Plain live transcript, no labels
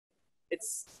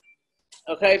It's,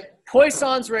 okay,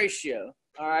 Poisson's ratio.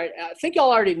 All right, I think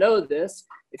y'all already know this.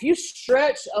 If you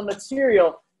stretch a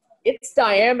material, its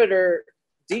diameter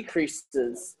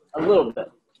decreases a little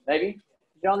bit, maybe.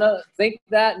 Y'all know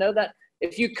that?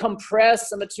 If you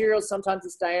compress a material, sometimes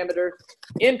its diameter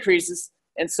increases.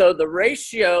 And so the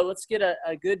ratio, let's get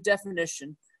a good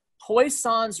definition.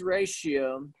 Poisson's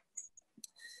ratio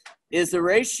is the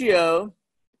ratio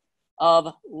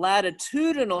of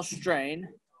latitudinal strain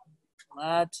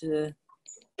to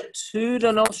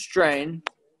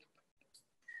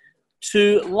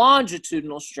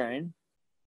longitudinal strain.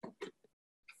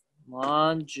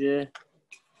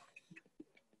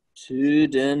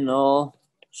 Longitudinal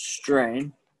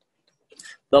strain.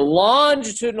 The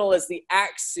longitudinal is the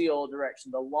axial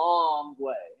direction, the long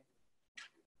way.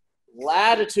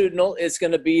 Latitudinal is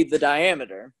going to be the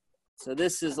diameter. So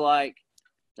this is like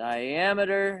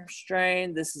diameter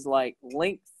strain. This is like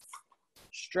length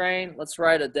strain. Let's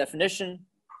write a definition,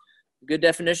 a good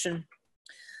definition.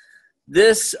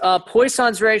 This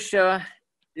Poisson's ratio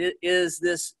is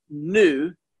this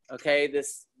nu, okay,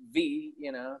 this V,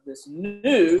 this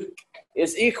nu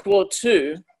is equal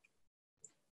to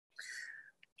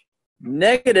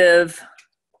negative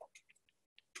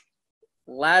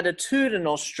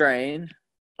latitudinal strain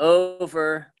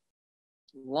over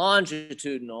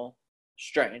longitudinal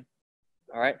strain.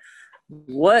 All right.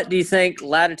 What do you think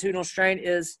latitudinal strain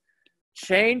is?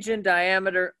 Change in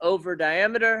diameter over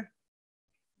diameter.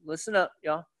 Listen up,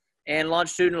 y'all. And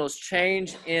longitudinal is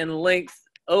change in length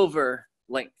over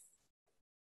length.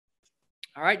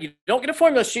 All right. You don't get a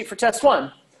formula sheet for test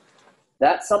 1.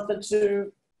 That's something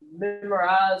to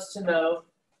memorize, to know.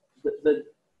 The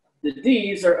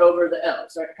D's are over the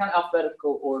L's, right? Kind of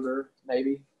alphabetical order,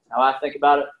 maybe, how I think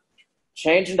about it.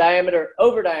 Change in diameter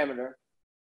over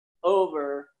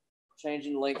change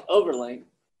in length over length,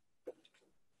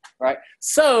 right?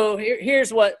 So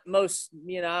here's what most,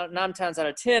 9 times out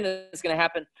of 10 is going to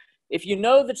happen. If you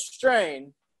know the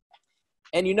strain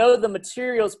and you know the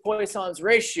material's Poisson's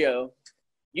ratio,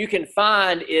 you can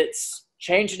find its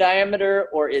change in diameter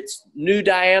or its new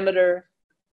diameter,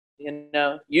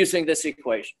 using this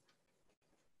equation.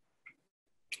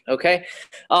 Okay,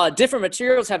 different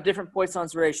materials have different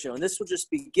Poisson's ratio, and this will just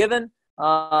be given.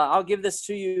 I'll give this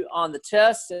to you on the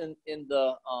test and in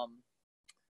the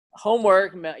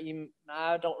homework.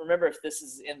 I don't remember if this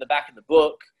is in the back of the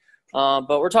book,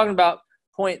 but we're talking about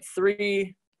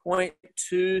 0.3,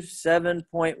 0.27,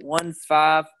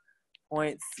 0.15,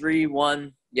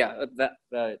 0.31. Yeah,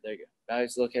 there you go.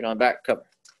 Values located on back cover.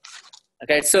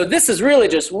 Okay, so this is really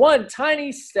just one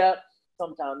tiny step,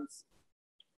 sometimes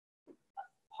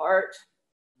part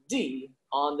D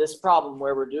on this problem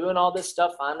where we're doing all this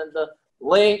stuff, finding the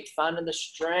length, finding the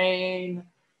strain,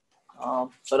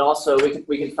 but also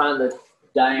we can find the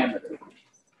diameter,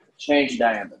 change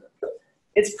diameter.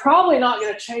 It's probably not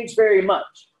going to change very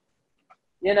much.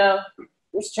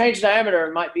 This change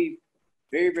diameter might be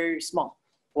very, very small,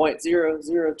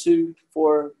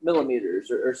 0.0024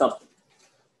 millimeters or something.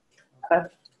 Okay.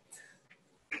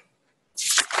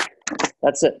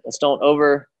 That's it. Let's don't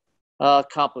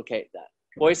complicate that.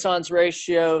 Poisson's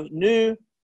ratio nu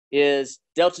is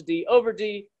delta D over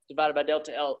D divided by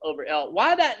delta L over L.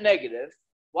 Why that negative?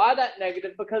 Why that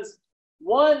negative? Because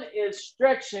one is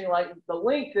stretching, like the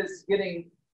length is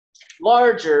getting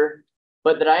larger,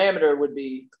 but the diameter would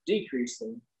be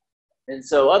decreasing. And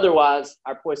so otherwise,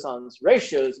 our Poisson's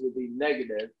ratios would be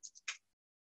negative.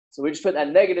 So we just put that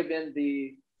negative in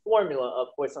the formula of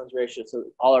Poisson's ratio. So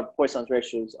all our Poisson's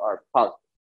ratios are positive.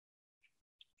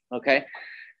 Okay.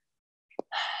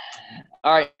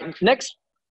 All right, next.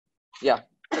 Yeah.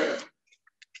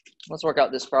 Let's work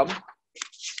out this problem.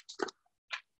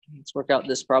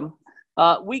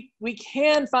 We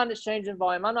can find its change in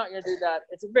volume. I'm not going to do that.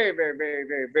 It's a very, very, very,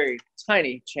 very, very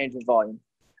tiny change in volume.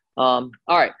 All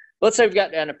right. Let's say we've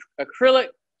got an acrylic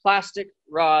plastic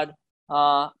rod.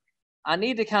 I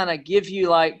need to kind of give you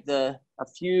like a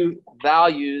few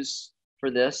values for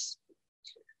this.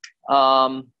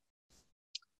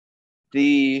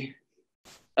 The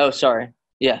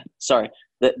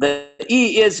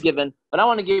E is given, but I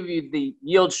want to give you the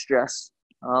yield stress.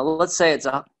 Let's say it's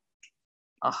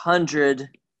 100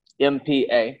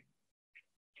 MPa.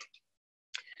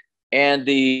 And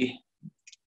the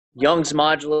Young's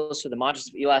modulus, or the modulus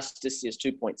of elasticity, is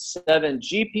 2.7.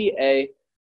 GPa,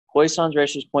 Poisson's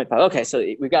ratio is 0.5. Okay, so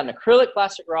we've got an acrylic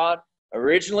plastic rod,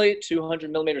 originally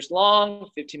 200 millimeters long,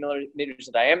 15 millimeters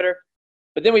in diameter.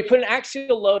 But then we put an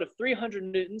axial load of 300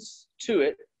 newtons to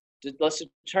it. Let's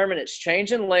determine its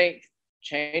change in length,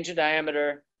 change in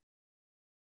diameter.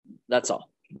 That's all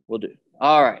we'll do.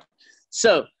 All right.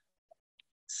 So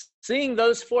seeing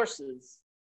those forces,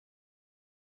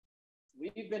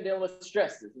 we've been dealing with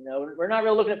stresses. You know, we're not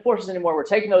really looking at forces anymore. We're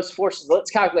taking those forces. Let's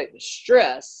calculate the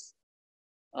stress.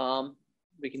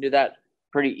 We can do that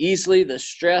pretty easily. The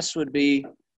stress would be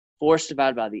force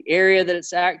divided by the area that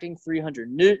it's acting,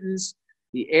 300 newtons.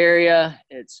 The area,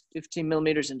 it's 15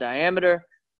 millimeters in diameter,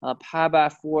 pi by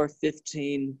 4,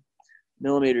 15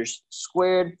 millimeters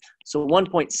squared. So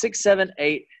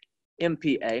 1.678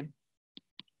 MPa.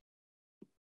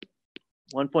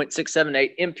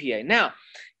 1.678 MPa. Now,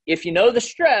 if you know the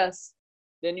stress,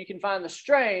 then you can find the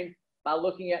strain by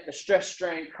looking at the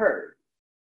stress-strain curve,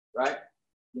 right?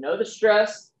 You know the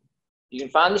stress, you can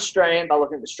find the strain by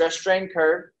looking at the stress-strain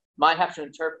curve. Might have to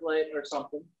interpolate or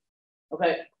something.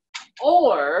 Okay,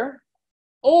 or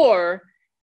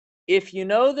if you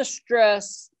know the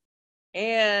stress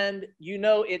and you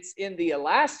know it's in the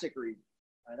elastic region,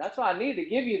 right? That's why I need to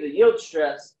give you the yield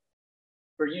stress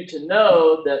for you to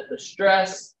know that the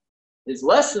stress is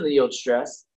less than the yield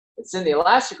stress. It's in the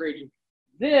elastic region.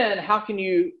 Then how can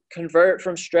you convert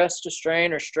from stress to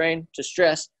strain or strain to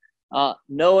stress?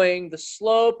 Knowing the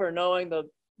slope or knowing the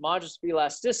modulus of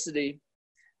elasticity,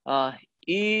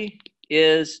 E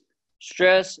is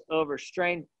stress over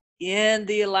strain in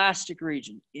the elastic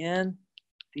region. In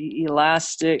the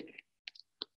elastic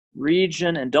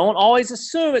region. And don't always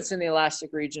assume it's in the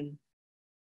elastic region.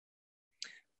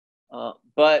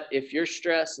 But if your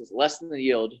stress is less than the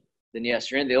yield, then yes,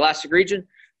 you're in the elastic region.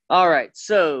 All right,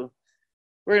 so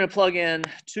we're going to plug in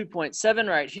 2.7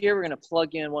 right here. We're going to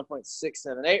plug in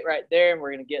 1.678 right there, and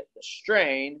we're going to get the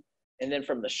strain. And then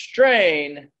from the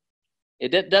strain,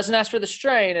 it doesn't ask for the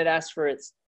strain. It asks for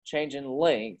its change in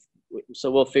length. So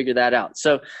we'll figure that out.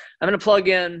 So I'm going to plug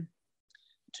in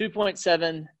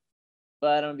 2.7,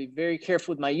 but I'm going to be very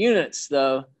careful with my units,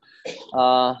 though.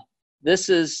 This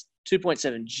is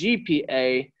 2.7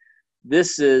 GPa.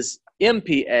 This is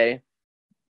MPa.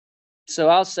 So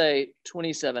I'll say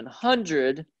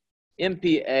 2,700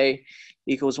 MPa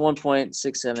equals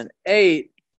 1.678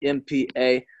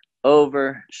 MPa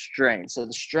over strain. So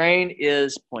the strain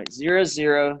is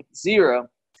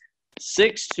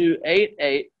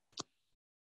 0.0006288.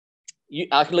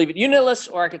 I can leave it unitless,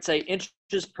 or I could say inches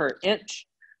per inch.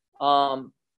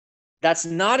 That's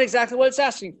not exactly what it's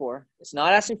asking for. It's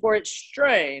not asking for its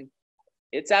strain.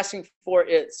 It's asking for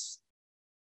its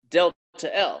delta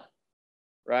L,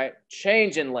 right?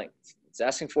 Change in length. It's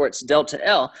asking for its delta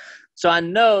L. So I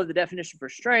know the definition for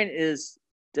strain is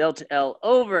delta L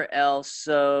over L.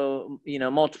 So,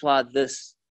 multiply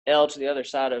this L to the other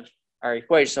side of our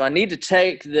equation. So I need to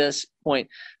take this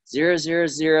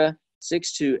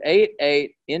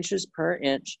 0.0006288 inches per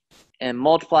inch and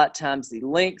multiply it times the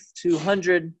length,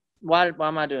 200. Why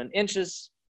am I doing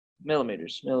inches?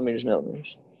 Millimeters.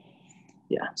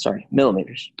 Yeah, sorry,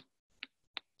 millimeters.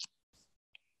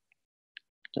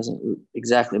 Doesn't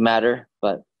exactly matter,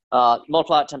 but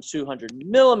multiply it times 200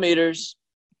 millimeters.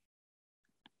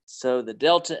 So the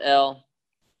delta L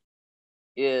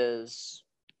is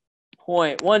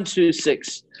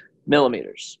 0.126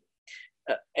 millimeters.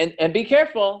 And be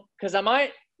careful, because I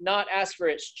might not ask for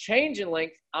its change in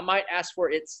length. I might ask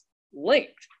for its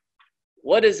length.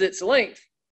 What is its length?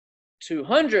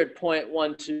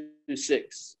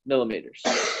 200.126 millimeters.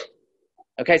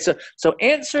 Okay, so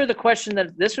answer the question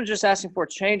that this one's just asking for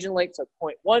change in length, so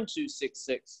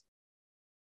 0.1266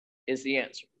 is the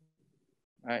answer.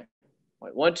 All right,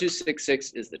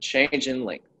 0.1266 is the change in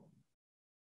length.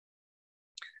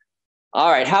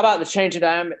 All right, how about the change in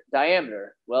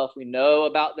diameter? Well, if we know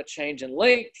about the change in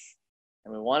length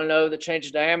and we want to know the change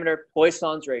in diameter,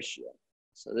 Poisson's ratio.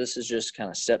 So this is just kind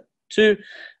of step 2.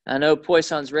 I know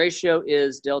Poisson's ratio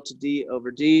is delta D over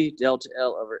D, delta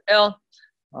L over L.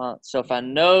 So if I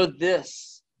know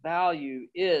this value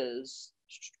is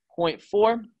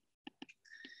 0.4,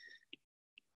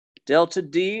 delta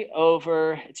D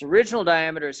over its original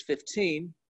diameter is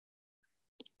 15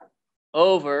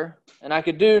 over, and I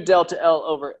could do delta L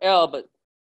over L, but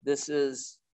that's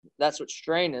what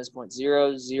strain is,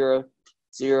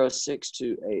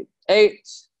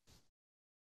 0.0006288.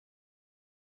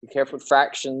 Be careful with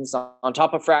fractions on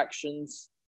top of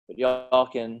fractions, but y'all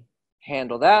can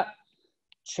handle that.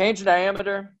 Change in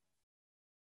diameter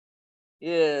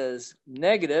is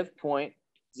negative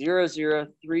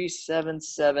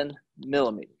 0.00377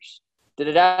 millimeters. Did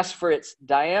it ask for its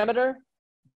diameter?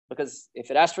 Because if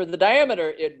it asked for the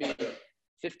diameter, it'd be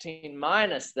 15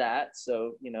 minus that.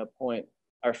 So,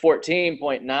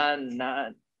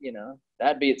 14.99,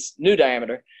 that'd be its new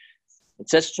diameter. It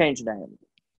says change in diameter.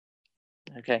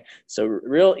 Okay, so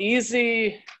real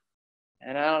easy,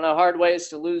 and I don't know, hard ways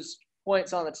to lose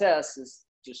points on the test is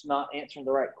just not answering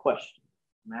the right question.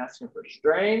 I'm asking for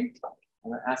strain.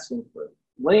 I'm asking for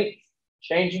length,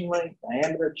 changing length,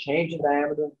 diameter, changing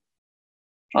diameter.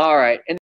 All right. And